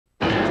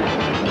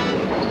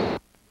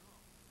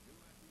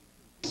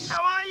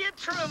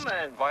them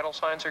and vital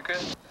signs are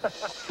good.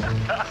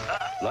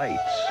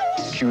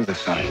 Lights. Cue the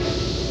sign.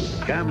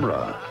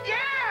 Camera.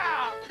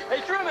 Yeah!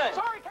 Hey, Truman!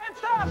 Sorry, can't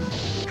stop!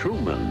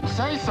 Truman.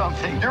 Say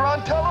something. You're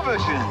on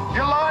television.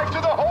 You're live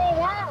to the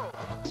whole world.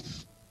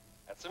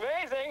 That's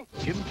amazing.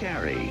 Jim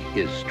Carrey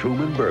is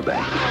Truman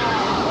Burbank.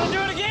 Want to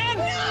do it again?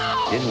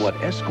 No! In what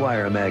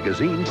Esquire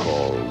magazine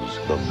calls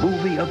the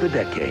movie of the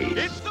decade.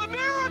 It's the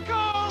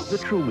miracle! The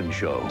Truman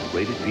Show,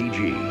 rated PG.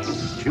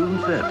 June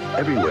 5th,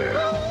 everywhere.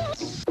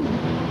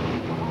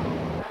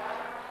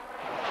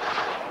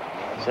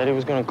 He said he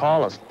was going to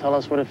call us, tell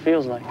us what it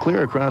feels like.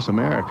 Clear across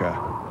America,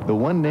 the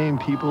one name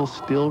people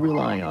still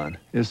rely on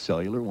is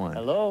Cellular One.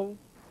 Hello?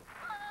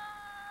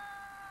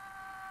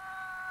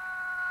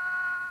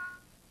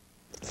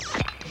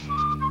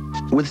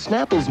 With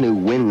Snapple's new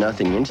Win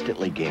Nothing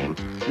Instantly game,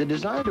 the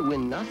desire to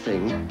win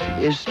nothing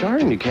is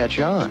starting to catch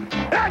on.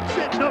 That's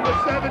it, number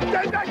 7.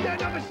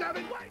 Number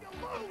 7. Way to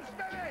lose,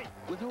 baby.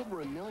 With over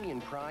 1 million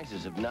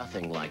prizes of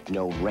nothing like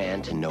no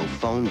rent and no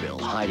phone bill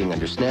hiding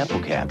under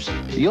Snapple caps,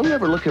 you'll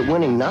never look at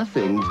winning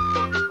nothing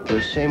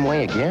the same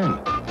way again.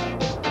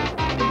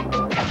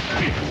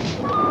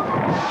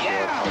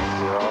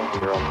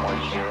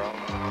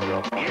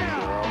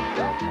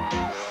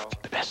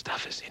 The best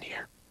stuff is in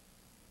here.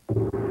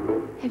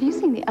 Have you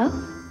seen The Elf?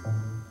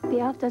 The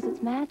Elf does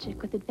its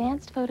magic with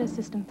advanced photo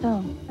system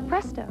film.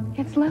 Presto,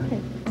 it's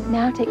loaded.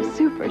 Now take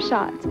super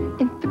shots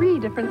in 3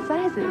 different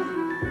sizes.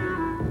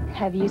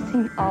 Have you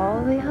seen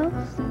all the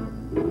Elves?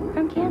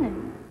 From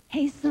Canon.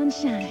 Hey,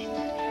 sunshine,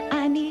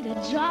 I need a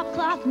drop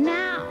cloth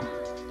now.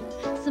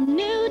 Some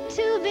new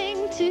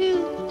tubing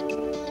too.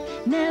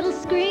 Metal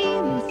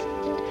screens,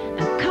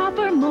 a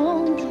copper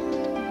mold.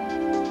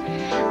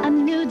 A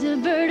new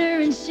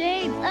diverter and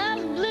shades of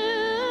blue.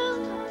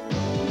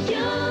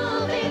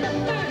 You'll be the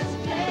first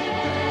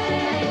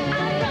thing I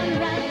run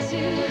right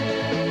to.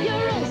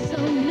 You're all so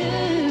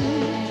new.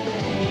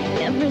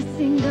 Every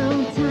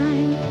single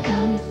time,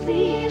 come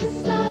see the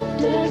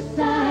softer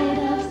side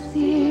of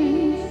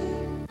Sears.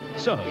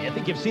 So, you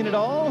think you've seen it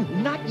all?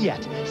 Not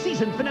yet.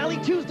 Season finale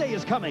Tuesday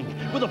is coming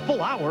with a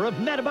full hour of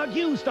Mad About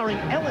You starring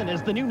Ellen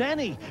as the new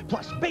nanny,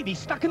 plus baby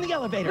stuck in the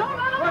elevator. No.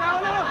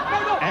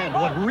 And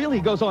what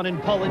really goes on in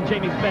Paul and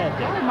Jamie's bed.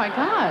 Oh, my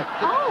God.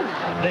 Oh.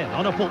 Then,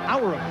 on a full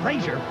hour of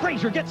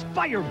Frasier gets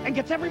fired and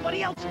gets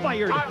everybody else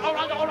fired. All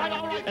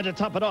right. And to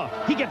top it off,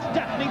 he gets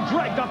Daphne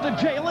dragged off to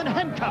jail in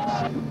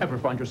handcuffs. Ever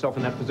find yourself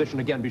in that position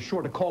again, be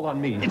sure to call on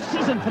me. It's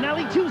season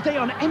finale Tuesday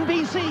on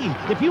NBC.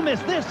 If you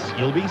miss this,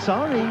 you'll be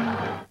sorry.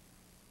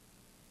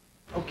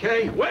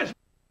 Okay, where's...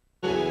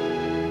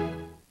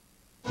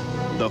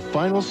 The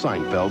final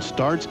Seinfeld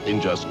starts in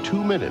just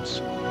 2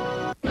 minutes.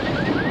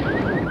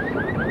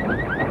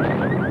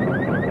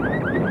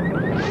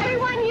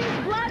 Everyone use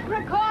blood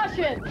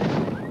precaution.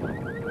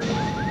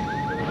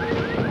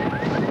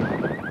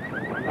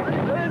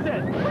 What is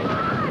it?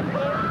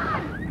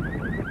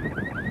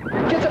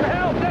 Get some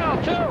help now,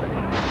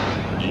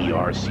 too!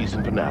 ER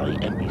season finale,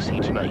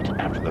 NBC tonight,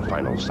 after the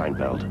final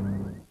Seinfeld.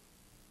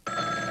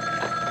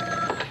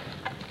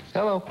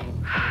 Hello.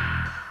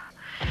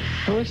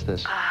 Who is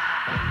this? What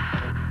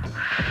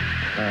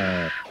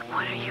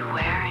are you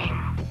wearing?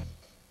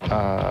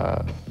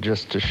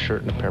 Just a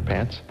shirt and a pair of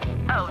pants.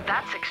 Oh,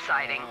 that's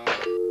exciting.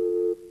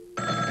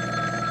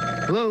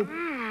 Hello?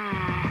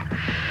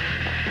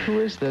 Who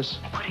is this?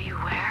 What are you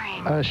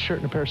wearing? A shirt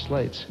and a pair of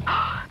slates.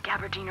 Oh,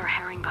 gabardine or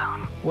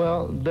herringbone?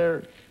 Well,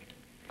 they're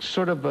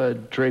sort of a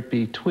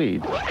drapey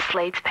tweed.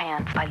 Slade's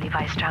Pants by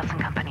Levi Strauss &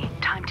 Company.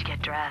 Time to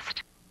get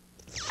dressed.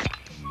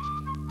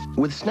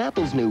 With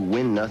Snapple's new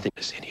Win Nothing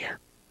Is in here.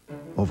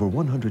 Over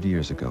 100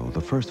 years ago, the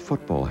first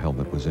football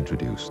helmet was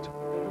introduced.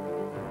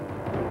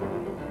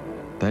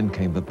 Then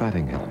came the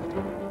batting helmet.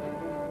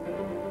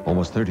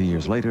 Almost 30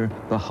 years later,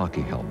 the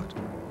hockey helmet.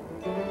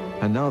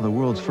 And now the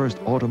world's first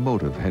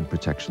automotive head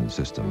protection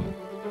system,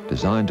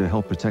 designed to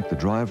help protect the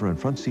driver and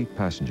front seat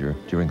passenger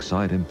during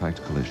side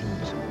impact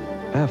collisions.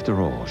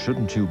 After all,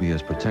 shouldn't you be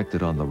as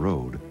protected on the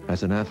road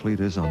as an athlete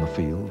is on the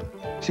field?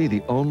 See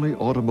the only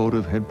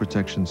automotive head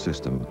protection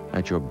system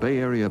at your Bay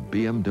Area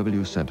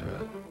BMW Center.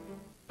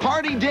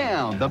 Party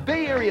down! The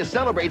Bay Area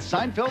celebrates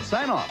Seinfeld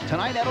sign-off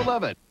tonight at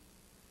 11.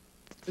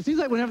 It seems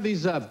like whenever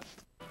these,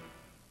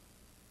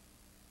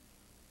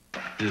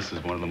 This is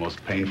one of the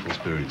most painful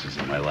experiences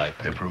of my life.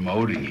 They're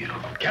promoting you.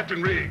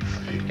 Captain Riggs.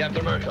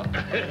 Captain Merkel.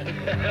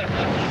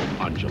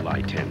 On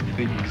July 10th. You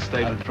think you can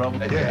stay out of trouble?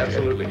 Yeah,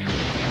 absolutely.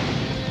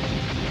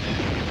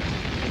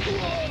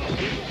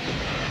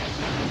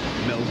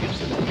 Mel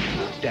Gibson,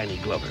 Danny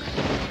Glover,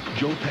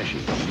 Joe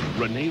Pesci,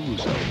 Rene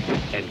Russo,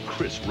 and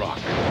Chris Rock.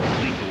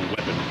 Lethal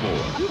Weapon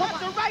 4. You have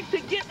the right to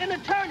get an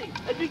attorney.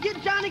 If you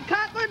get Johnny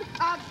Cochran,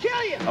 I'll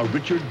kill you. A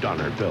Richard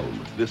Donner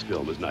film. This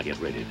film is not yet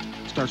rated.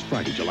 Starts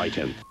Friday, July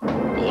 10th.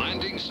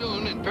 Landing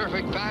soon in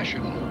perfect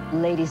fashion.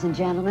 Ladies and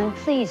gentlemen,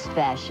 please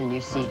fasten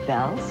your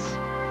seatbelts.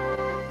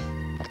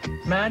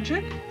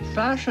 Magic?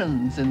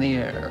 Fashion's in the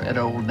air at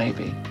Old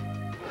Navy.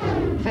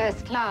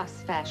 First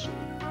class fashion.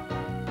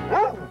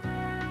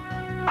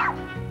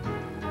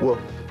 Woof.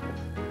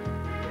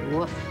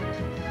 Woof.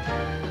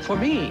 For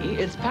me,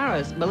 it's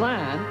Paris,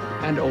 Milan,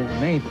 and Old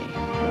Navy.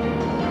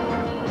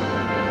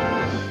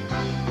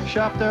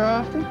 Shop there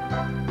often?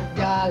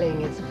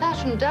 Darling, it's a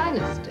fashion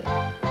dynasty.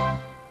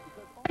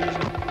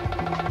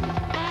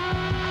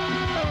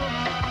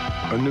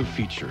 A new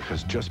feature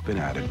has just been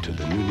added to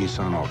the new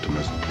Nissan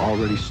Altima's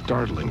already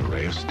startling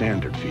array of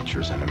standard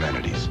features and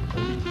amenities.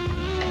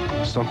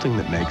 Something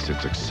that makes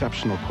its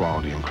exceptional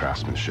quality and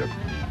craftsmanship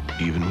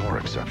even more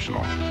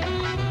exceptional.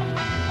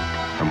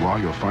 And while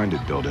you'll find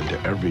it built into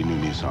every new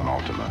Nissan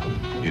Altima,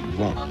 it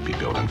won't be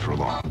built in for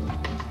long.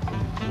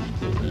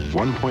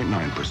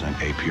 1.9%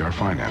 APR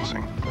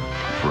financing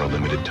for a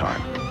limited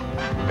time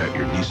at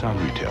your Nissan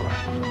retailer.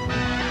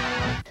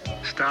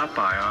 Stop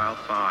by aisle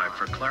 5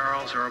 for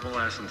Clairol's Herbal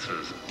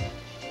Essences.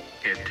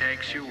 It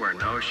takes you where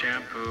no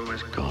shampoo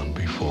has gone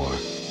before,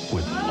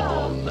 with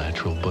all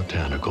natural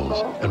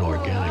botanicals and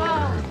organic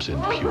herbs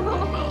in pure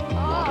mountain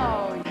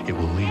water. It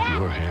will leave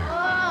your hair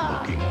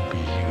looking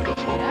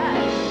beautiful.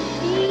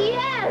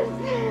 Yes!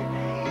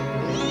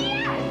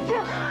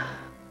 Yes!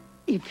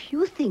 If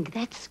you think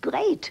that's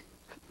great,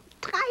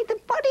 try the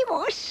body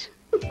wash.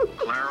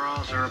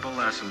 Clairol's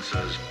Herbal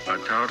Essences, a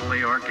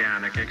totally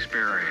organic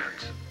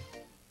experience.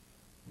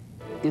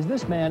 Is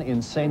this man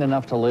insane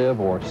enough to live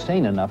or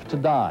sane enough to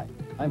die?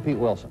 I'm Pete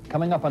Wilson.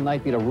 Coming up on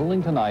Nightbeat, a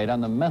ruling tonight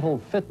on the mental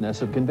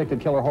fitness of convicted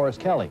killer Horace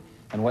Kelly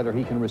and whether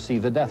he can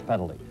receive the death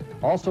penalty.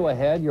 Also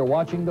ahead, you're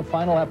watching the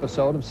final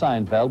episode of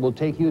Seinfeld. We'll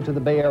take you to the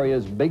Bay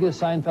Area's biggest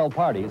Seinfeld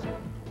parties.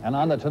 And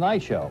on The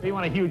Tonight Show... If you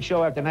want a huge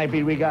show after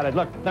Nightbeat, we got it.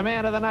 Look, the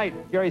man of the night,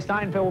 Jerry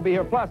Seinfeld, will be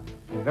here. Plus,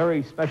 a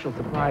very special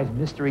surprise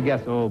mystery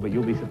guest. Oh, but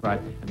you'll be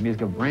surprised. And the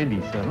music of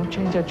Brandy, so don't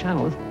change that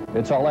channel.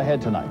 It's all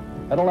ahead tonight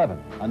at 11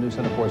 on News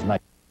Center 4's Night.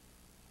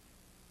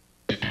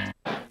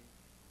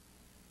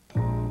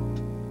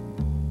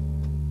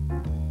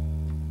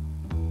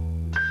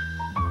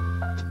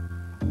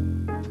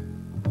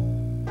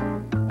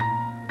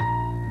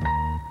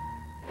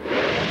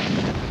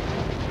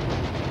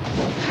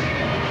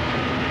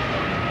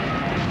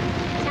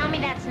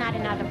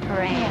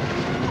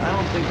 I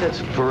don't think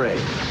that's a parade.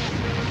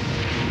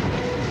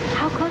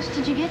 How close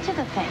did you get to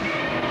the thing?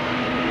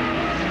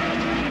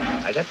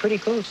 I got pretty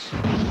close.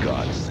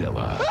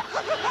 Godzilla.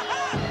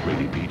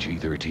 Rated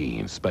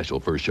PG-13. Special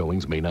first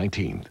showings May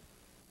 19th.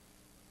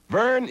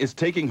 Vern is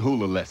taking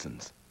hula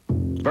lessons.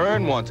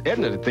 Vern wants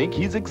Edna to think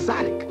he's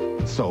exotic.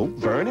 So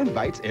Vern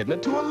invites Edna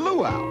to a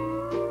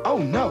luau. Oh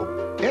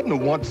no, Edna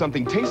wants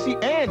something tasty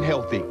and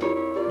healthy.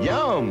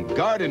 Yum,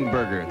 garden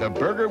burger, the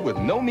burger with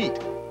no meat.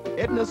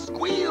 Edna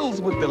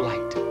squeals with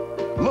delight.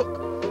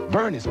 Look,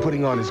 Vern is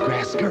putting on his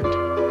grass skirt.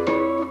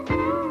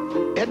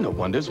 Edna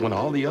wonders when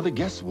all the other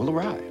guests will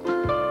arrive.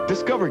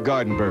 Discover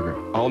Garden Burger.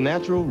 All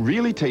natural,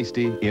 really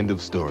tasty, end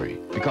of story.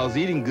 Because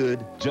eating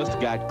good just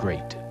got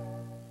great.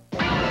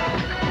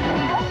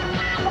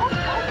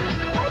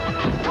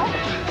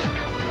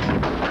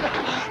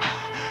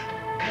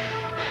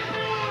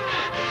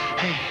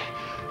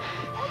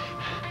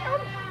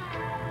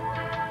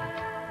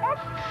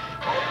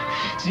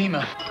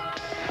 Zima.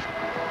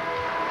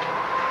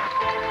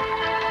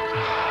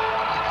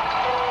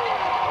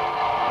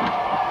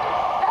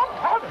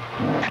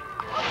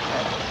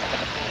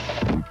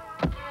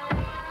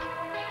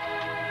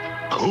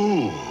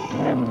 Ooh.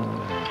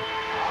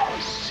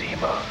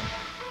 Zima.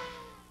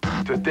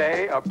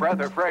 Today, a breath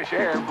of fresh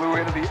air blew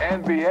into the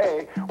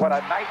NBA when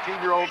a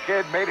 19-year-old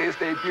kid made his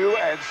debut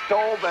and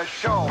stole the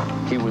show.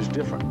 He was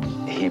different.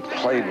 He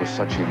played with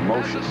such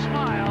emotion.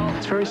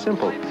 It's very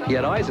simple. He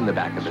had eyes in the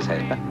back of his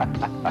head.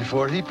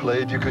 Before he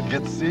played, you could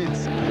get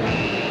seats.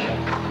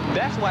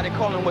 That's why they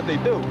call him what they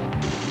do.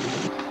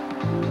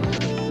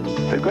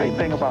 The great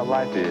thing about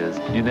life is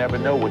you never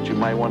know what you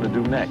might want to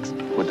do next.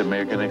 With the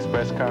American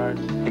Express card,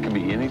 it can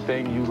be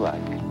anything you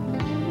like.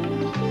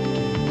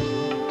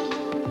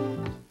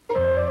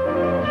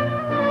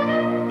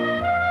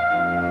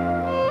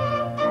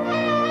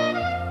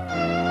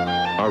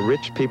 Are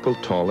rich people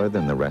taller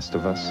than the rest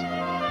of us?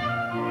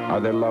 Are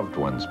their loved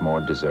ones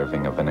more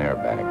deserving of an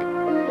airbag?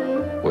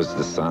 Was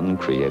the sun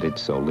created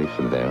solely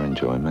for their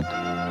enjoyment?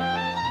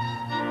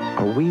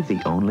 Are we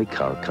the only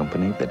car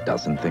company that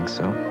doesn't think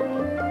so?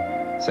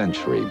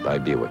 Century by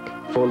Buick,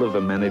 full of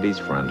amenities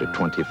for under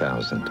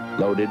 $20,000,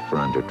 loaded for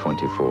under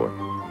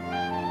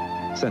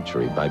 $24,000.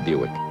 Century by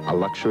Buick, a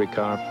luxury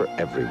car for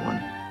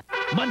everyone.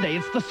 Monday,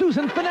 it's the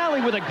Susan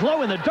finale with a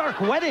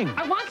glow-in-the-dark wedding.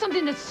 I want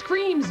something that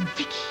screams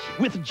Vicky.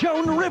 With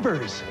Joan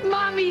Rivers.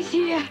 Mommy's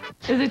here.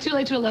 Is it too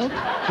late to elope?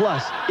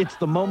 Plus, it's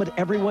the moment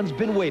everyone's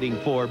been waiting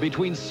for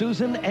between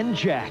Susan and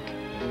Jack.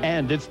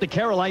 And it's the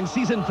Caroline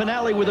season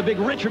finale with a big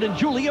Richard and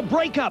Julia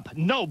breakup.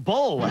 No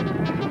bull.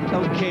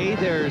 Okay,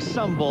 there's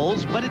some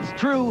bulls, but it's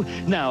true.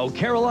 Now,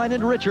 Caroline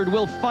and Richard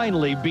will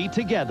finally be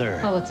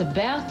together. Oh, it's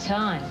about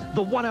time.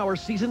 The one-hour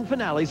season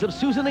finales of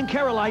Susan and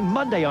Caroline,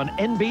 Monday on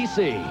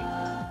NBC.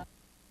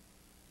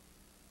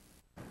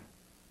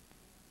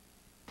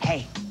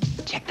 Hey,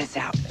 check this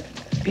out.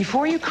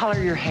 Before you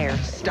color your hair,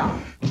 stop.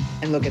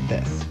 And look at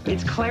this.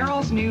 It's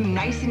Clairol's new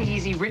Nice and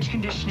Easy Rich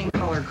Conditioning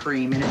Color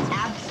Cream, and it's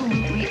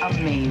absolutely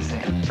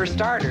amazing. For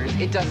starters,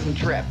 it doesn't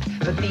drip.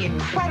 But the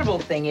incredible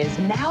thing is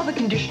now the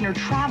conditioner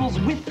travels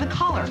with the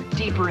color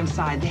deeper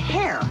inside the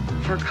hair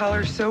for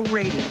color so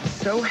radiant,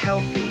 so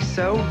healthy,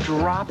 so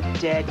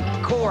drop-dead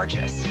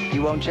gorgeous.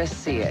 You won't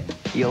just see it,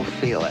 you'll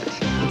feel it.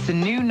 It's the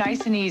new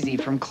Nice and Easy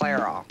from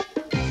Clairol.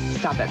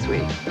 Stop that,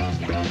 sweetie.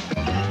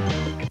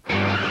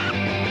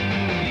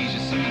 Leisure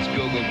suits,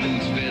 go-go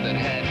boots, feathered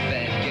hat,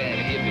 fat cat,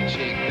 hippie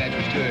chick,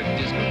 Patrick Stewart,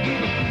 disco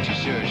diva, Gucci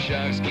shirt,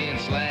 shark skin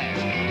slacks,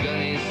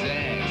 gunny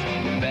sacks,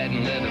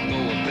 patent leather,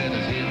 boa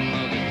feathers, hidden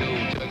mugger, toe,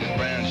 tuggers,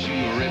 brown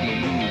shoe,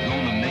 ribbon blue,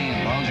 golden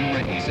man,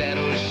 lingerie,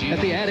 saddle shoe. At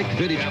the Attic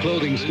Vintage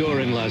Clothing Store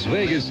in Las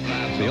Vegas,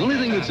 the only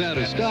thing that's out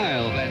of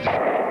style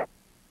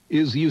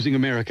is using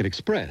American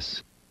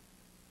Express.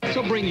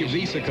 So bring your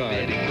Visa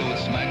card.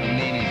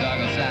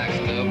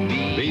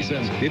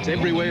 Visa, it's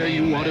everywhere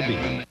you want to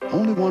be.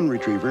 Only one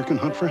retriever can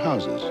hunt for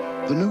houses.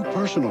 The new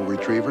personal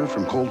retriever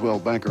from Coldwell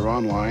Banker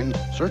Online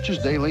searches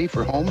daily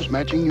for homes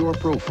matching your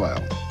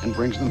profile and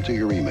brings them to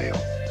your email.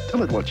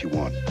 Tell it what you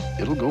want.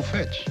 It'll go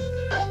fetch.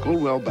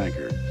 Coldwell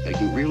Banker,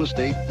 making real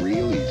estate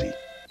real easy.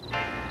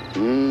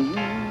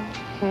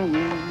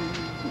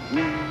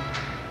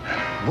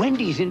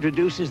 Wendy's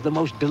introduces the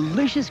most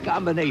delicious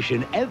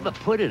combination ever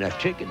put in a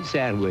chicken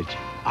sandwich.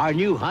 Our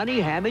new honey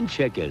ham and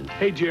chicken.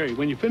 Hey, Jerry,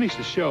 when you finish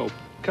the show,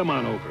 come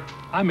on over.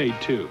 I made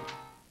 2.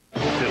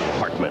 Phil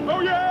Hartman.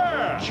 Oh,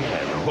 yeah!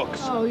 Jan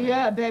Hooks. Oh,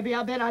 yeah, baby,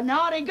 I've been a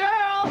naughty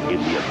girl. In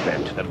the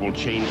event that will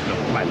change the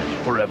planet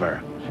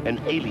forever,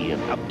 an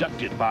alien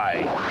abducted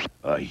by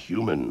a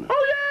human.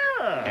 Oh,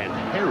 yeah! And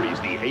Harry's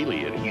the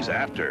alien he's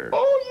after.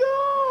 Oh, yeah!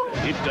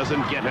 It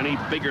doesn't get any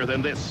bigger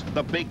than this.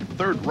 The big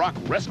Third Rock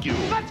Rescue.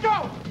 Let's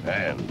go!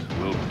 And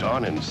will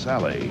Don and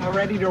Sally...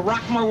 Ready to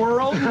rock my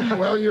world?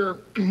 Well, you're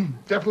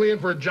definitely in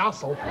for a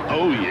jostle.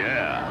 Oh,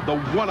 yeah. The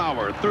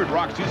 1-hour Third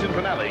Rock season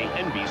finale,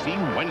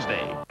 NBC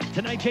Wednesday.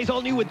 Tonight, Jay's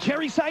all new with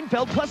Jerry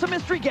Seinfeld plus a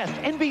mystery guest.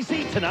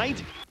 NBC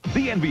tonight.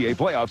 The NBA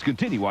playoffs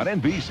continue on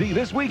NBC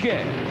this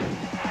weekend.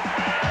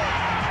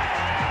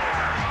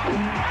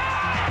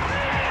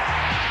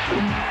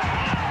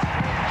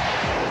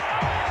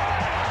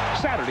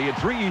 Saturday at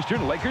 3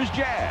 Eastern, Lakers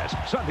Jazz.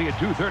 Sunday at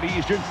 2:30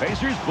 Eastern,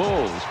 Pacers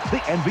Bulls.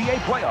 The NBA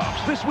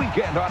playoffs this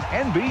weekend on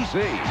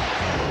NBC.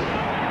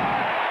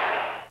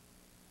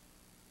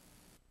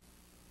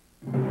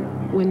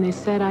 When they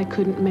said I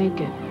couldn't make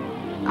it,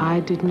 I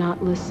did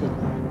not listen.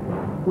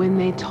 When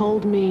they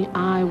told me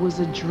I was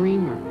a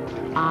dreamer,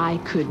 I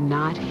could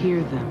not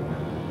hear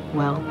them.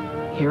 Well,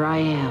 here I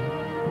am.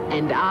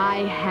 And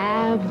I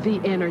have the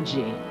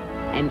energy.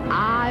 And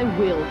I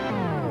will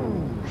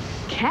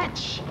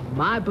catch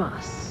my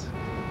bus.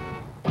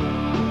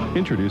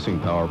 Introducing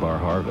Power Bar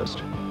Harvest,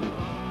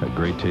 a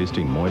great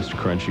tasting, moist,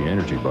 crunchy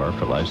energy bar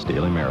for life's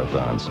daily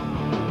marathons.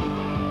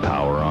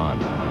 Power on.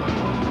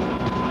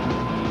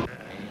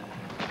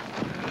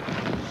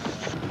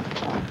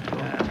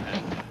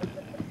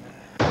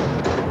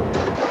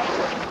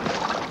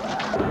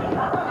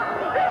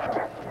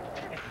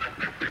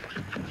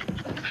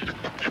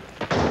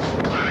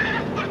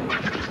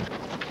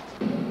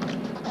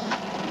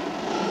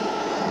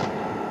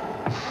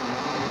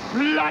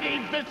 Bloody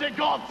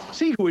Visigoths!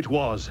 See who it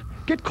was.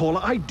 Get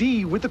caller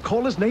ID with the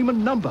caller's name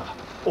and number.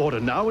 Order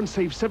now and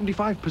save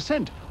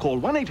 75%. Call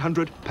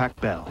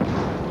 1-800-PAC-BELL.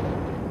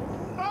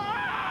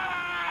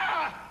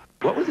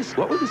 What were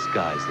the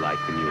skies like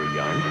when you were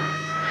young?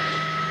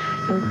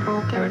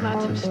 There were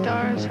lots of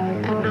stars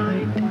at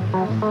night.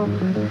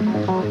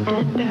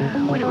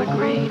 And when it would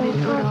rain, it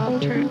would all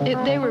turn.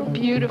 They were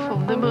beautiful,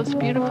 the most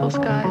beautiful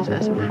skies,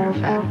 as a matter of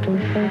fact.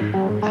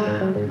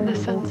 The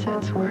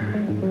sunsets were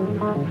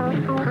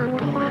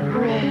purple and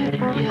red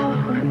and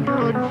yellow and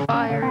on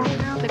fire.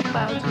 And the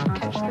clouds would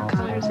catch the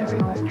colors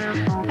everywhere.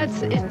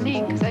 That's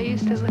neat, because I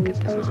used to look at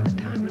them all the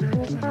time when I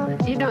was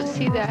little. You don't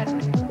see that.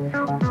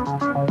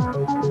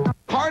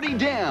 Party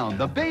down!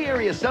 The Bay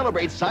Area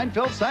celebrates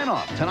Seinfeld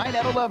sign-off tonight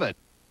at 11.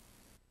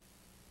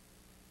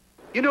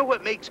 You know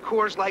what makes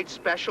Coors Light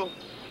special?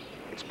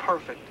 It's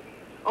perfect.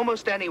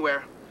 Almost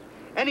anywhere.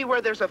 Anywhere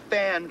there's a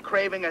fan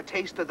craving a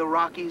taste of the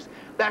Rockies,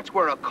 that's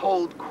where a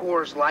cold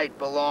Coors Light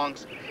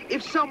belongs.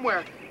 If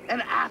somewhere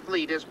an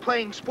athlete is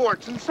playing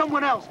sports and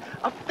someone else,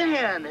 a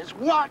fan, is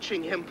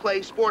watching him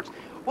play sports,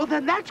 well,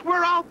 then that's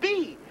where I'll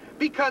be.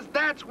 Because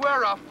that's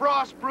where a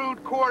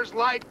frost-brewed Coors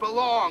Light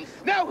belongs.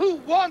 Now, who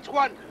wants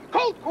one?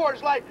 Cold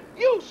Coors Light.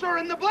 You, sir,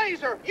 in the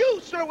blazer.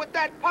 You, sir, with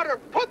that putter.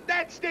 Put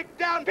that stick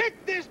down.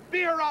 Pick this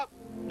beer up.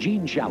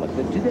 Gene Shalit,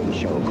 the Today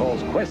Show,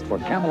 calls Quest for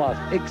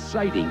Camelot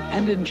exciting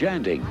and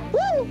enchanting.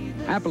 Woo!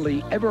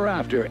 Happily ever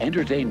after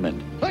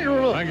entertainment.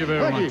 Thank you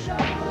very much.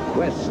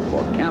 Quest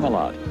for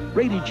Camelot.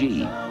 Rated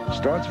G.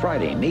 Starts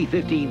Friday, May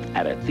 15th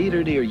at a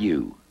theater near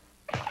you.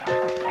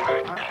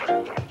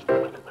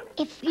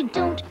 If you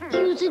don't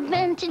use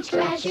Advantage,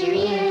 scratch your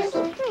ears.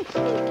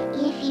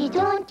 If you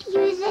don't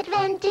use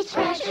Advantage,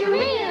 scratch your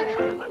ear.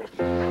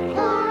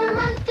 For a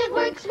month it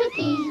works with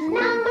ease.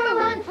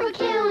 #1 for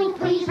killing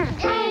fleas.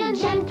 And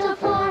gentle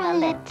for a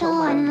little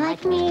one like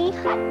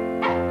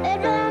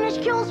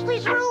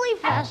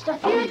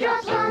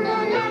drops on the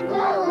neck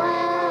will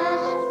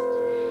last.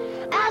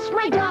 Ask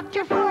my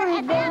doctor for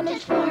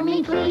advantage for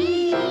me,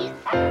 please.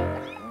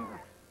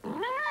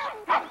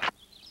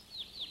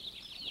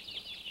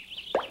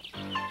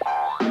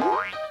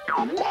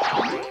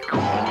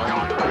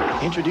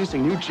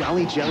 Introducing new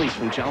Jolly Jellies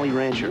from Jolly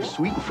Rancher.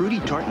 Sweet and fruity,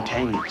 tart and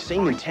tangy.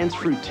 Same intense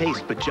fruit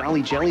taste, but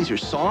Jolly Jellies are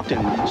soft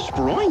and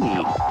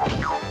springy.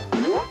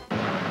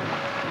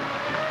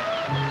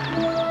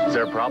 Is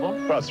there a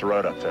problem? Well, it's the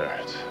road up there.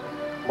 It's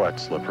wet,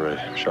 slippery,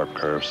 sharp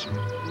curves.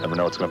 Never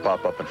know what's going to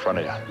pop up in front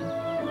of you.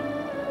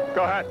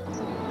 Go ahead.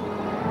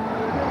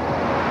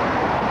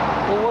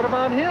 Well, what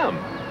about him?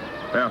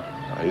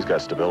 Yeah, he's got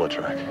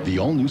StabiliTrak. The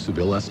all-new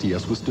Seville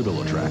STS with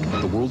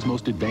StabiliTrak, the world's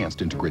most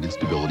advanced integrated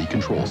stability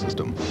control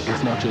system.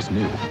 It's not just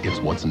new, it's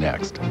what's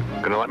next.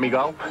 Gonna let me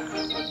go?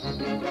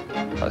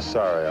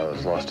 Sorry, I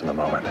was lost in the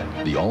moment.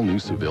 The all-new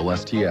Seville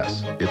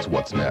STS, it's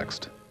what's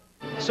next.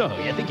 So,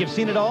 you think you've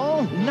seen it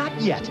all? Not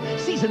yet.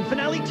 Season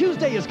finale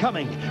Tuesday is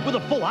coming with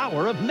a full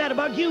hour of Mad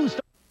About You.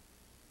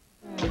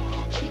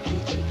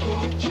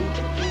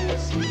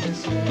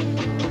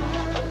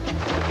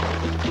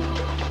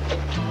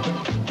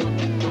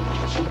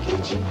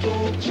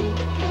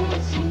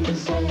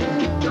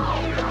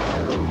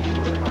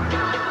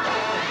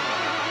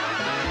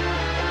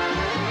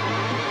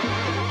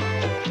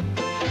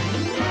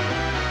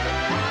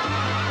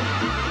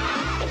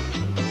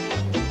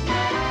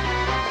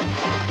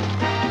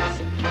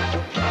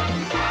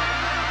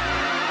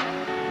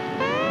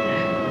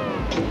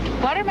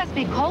 Water must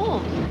be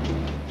cold.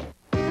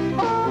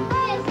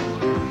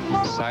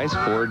 Size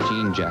 4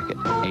 jean jacket,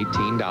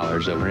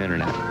 $18 over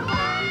internet.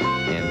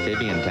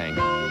 Amphibian tank,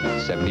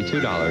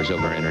 $72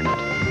 over internet.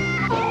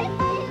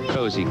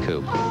 Cozy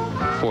coop,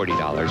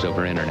 $40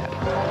 over internet.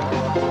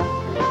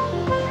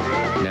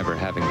 Never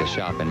having to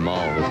shop in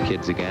mall with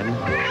kids again?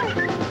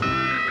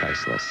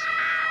 Priceless.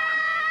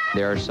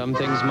 There are some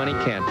things money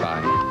can't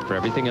buy. For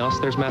everything else,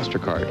 there's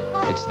MasterCard.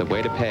 It's the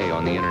way to pay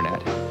on the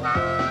internet.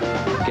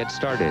 Get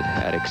started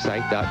at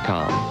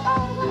excite.com.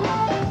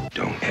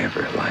 Don't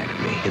ever lie to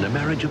me. In a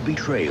marriage of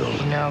betrayal,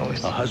 He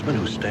knows. a husband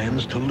who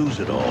stands to lose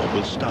it all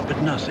will stop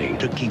at nothing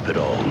to keep it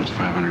all. What's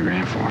 500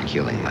 grand for?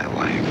 Killing my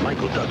wife.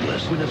 Michael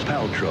Douglas, Gwyneth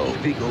Paltrow,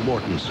 Viggo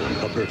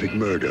Mortensen, A Perfect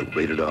Murder,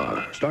 rated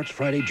R. Starts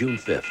Friday, June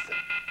 5th.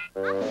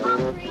 Where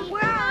are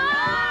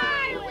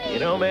we? You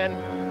know, man,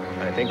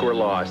 I think we're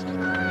lost. Don't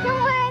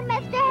worry,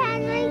 Mr.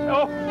 Henry.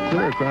 Oh!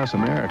 Clear across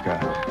America,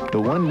 the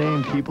one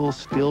name people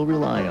still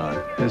rely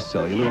on is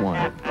Cellular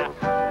One.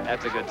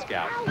 That's a good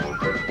scout.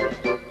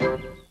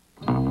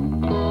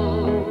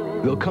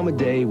 There'll come a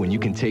day when you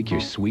can take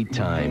your sweet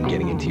time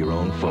getting into your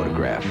own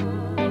photograph.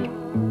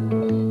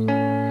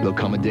 There'll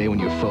come a day when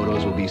your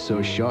photos will be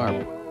so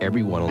sharp,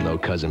 everyone will know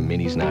Cousin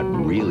Minnie's not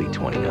really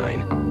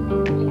 29.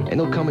 And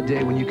there'll come a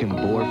day when you can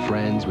bore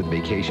friends with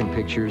vacation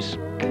pictures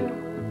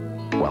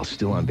while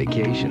still on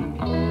vacation.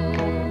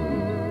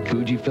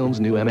 Fujifilm's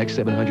new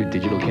MX700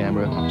 digital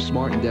camera,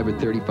 Smart Endeavor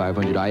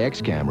 3500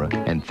 IX camera,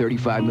 and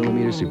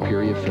 35mm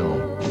superior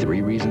film.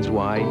 3 reasons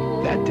why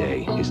that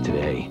day is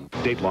today.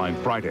 Dateline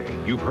Friday.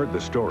 You've heard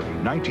the story.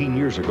 19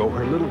 years ago,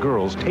 her little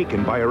girl's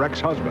taken by her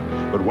ex-husband.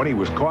 But when he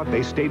was caught,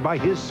 they stayed by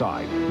his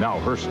side. Now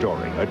her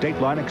story. A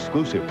Dateline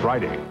exclusive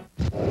Friday.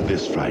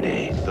 This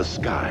Friday, the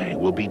sky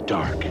will be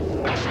dark.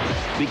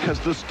 Because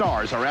the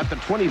stars are at the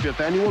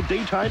 25th Annual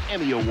Daytime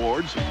Emmy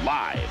Awards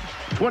live.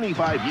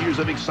 25 years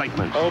of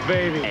excitement. Oh,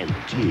 baby. And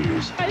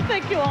tears. I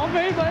thank you all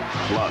very much.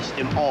 Plus,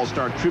 an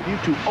all-star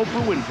tribute to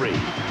Oprah Winfrey.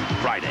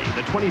 Friday,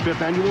 the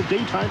 25th Annual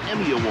Daytime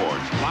Emmy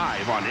Awards,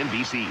 live on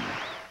NBC.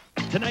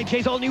 Tonight,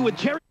 Jay's all new with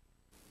Cherry.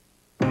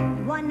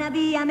 Wanna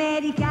be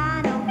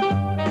Americano?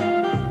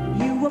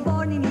 You were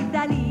born in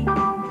Italy.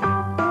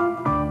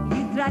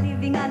 You try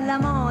living alla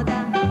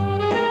moda.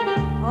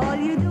 All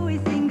you do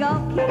is sing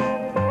okay.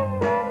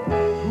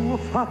 Tu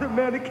fare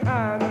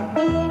americano,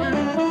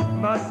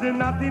 ma se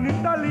nati in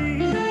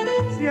Italia,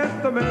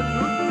 siento me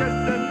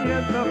successe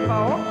niente fa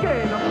ok.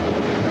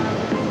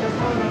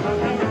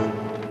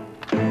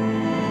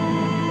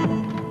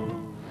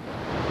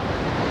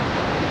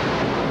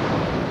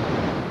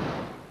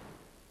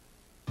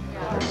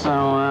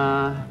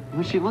 So,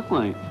 what's she look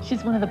like?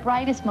 She's one of the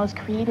brightest, most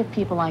creative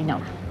people I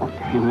know.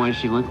 And what does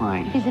she look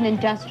like? She's an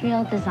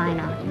industrial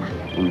designer.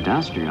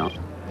 Industrial?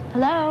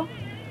 Hello?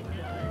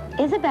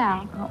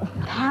 Isabel. Oh,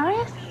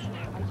 Paris?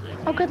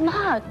 Oh, good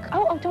luck.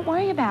 Oh, don't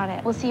worry about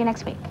it. We'll see you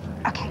next week.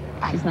 Okay,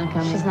 bye. She's not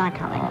coming. She's not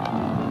coming.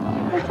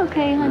 That's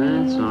okay,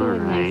 honey. That's We'll do all it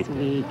right. next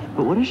week.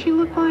 But what does she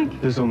look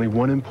like? There's only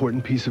one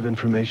important piece of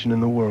information in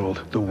the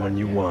world, the one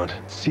you want.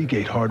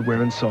 Seagate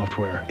hardware and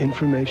software.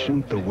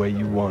 Information the way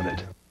you want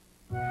it.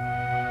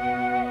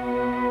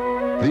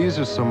 These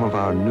are some of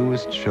our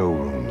newest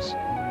showrooms.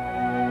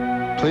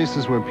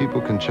 Places where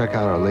people can check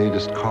out our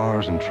latest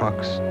cars and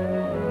trucks,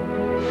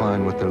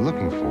 find what they're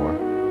looking for,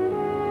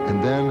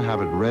 and then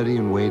have it ready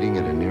and waiting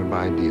at a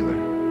nearby dealer.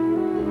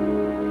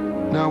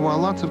 Now, while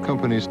lots of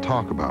companies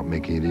talk about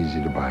making it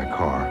easy to buy a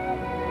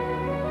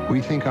car,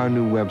 we think our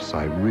new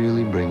website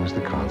really brings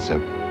the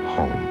concept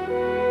home.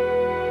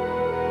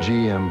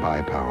 GM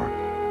Buy Power.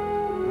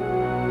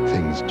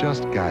 things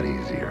just got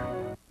easier.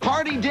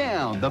 Party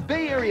down! The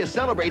Bay Area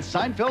celebrates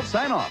Seinfeld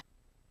sign-off.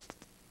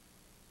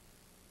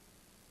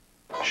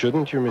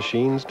 Shouldn't your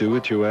machines do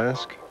what you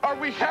ask? Are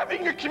we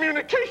having a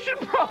communication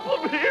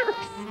problem here?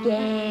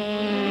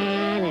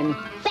 Scan and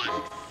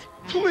fax.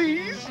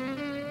 Please,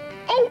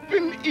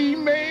 open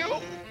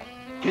email.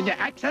 Can you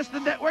access the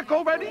network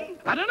already?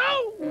 I don't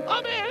know.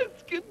 I'm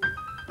asking.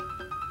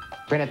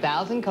 Print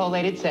 1,000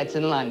 collated sets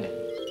in London.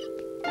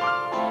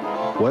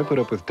 Why put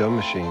up with dumb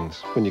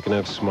machines when you can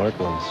have smart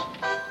ones?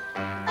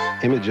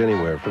 Image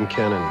Anywhere from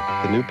Canon,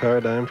 the new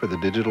paradigm for the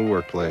digital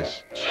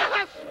workplace.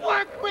 Just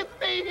work with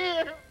me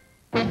here.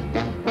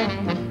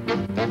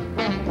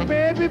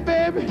 Baby,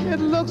 baby, it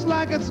looks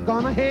like it's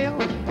gonna hail.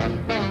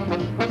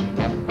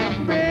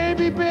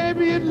 Baby,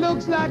 baby, it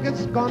looks like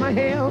it's gonna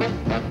hail.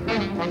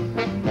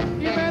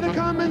 You better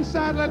come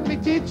inside, let me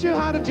teach you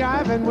how to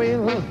jive and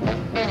wheel.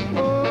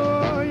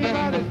 Oh, you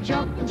gotta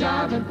jump and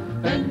jive and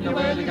then you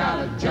really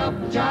gotta jump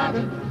and jive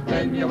and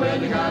then you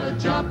really gotta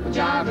jump and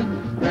jive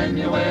and then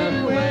you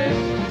really.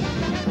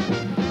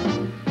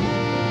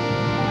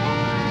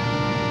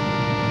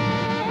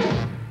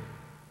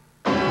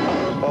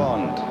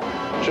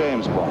 Bond,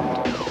 James Bond.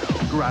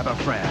 Grab a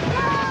friend,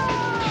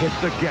 hit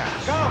the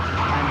gas,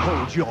 and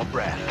hold your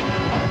breath.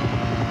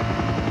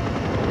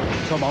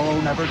 Tomorrow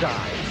Never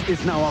Dies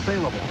is now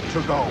available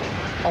to go.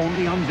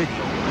 Only on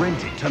video.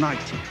 Rent it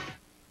tonight.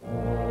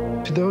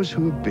 To those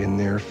who have been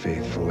there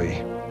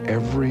faithfully,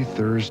 every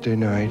Thursday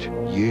night,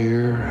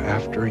 year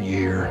after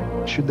year,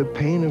 should the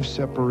pain of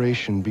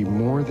separation be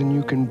more than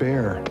you can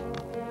bear,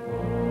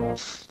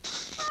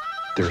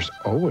 there's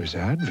always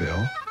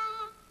Advil.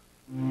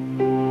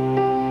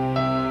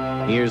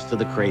 Here's to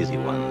the crazy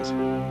ones,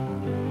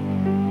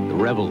 the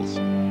rebels,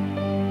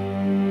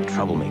 the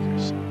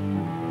troublemakers,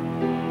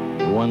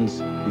 the ones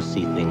who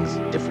see things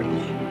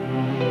differently.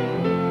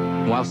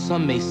 While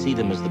some may see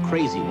them as the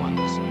crazy ones,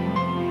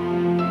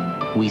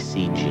 we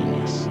see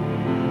genius.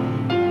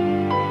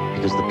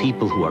 Because the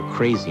people who are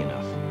crazy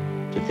enough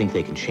to think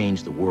they can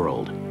change the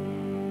world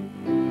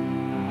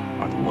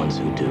are the ones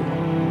who do.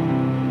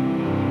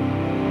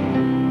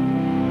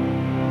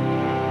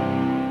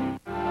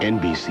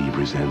 NBC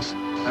presents.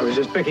 I was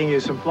just picking you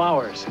some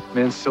flowers.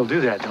 Men still do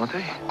that, don't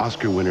they?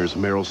 Oscar winners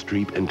Meryl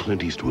Streep and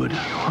Clint Eastwood. You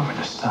want me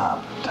to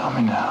stop? Tell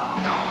me now.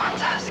 No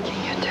one's asking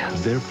you to.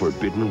 Their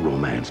forbidden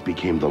romance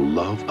became the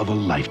love of a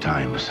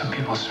lifetime. Some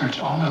people search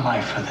all their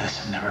life for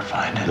this and never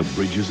find it. The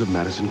Bridges of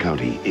Madison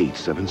County, 8,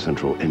 7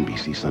 Central,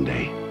 NBC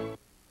Sunday.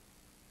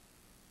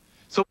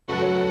 So,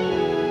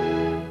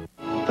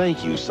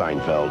 thank you,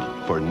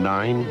 Seinfeld, for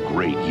 9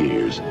 great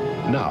years.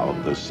 Now,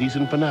 the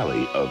season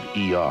finale of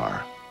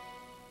ER.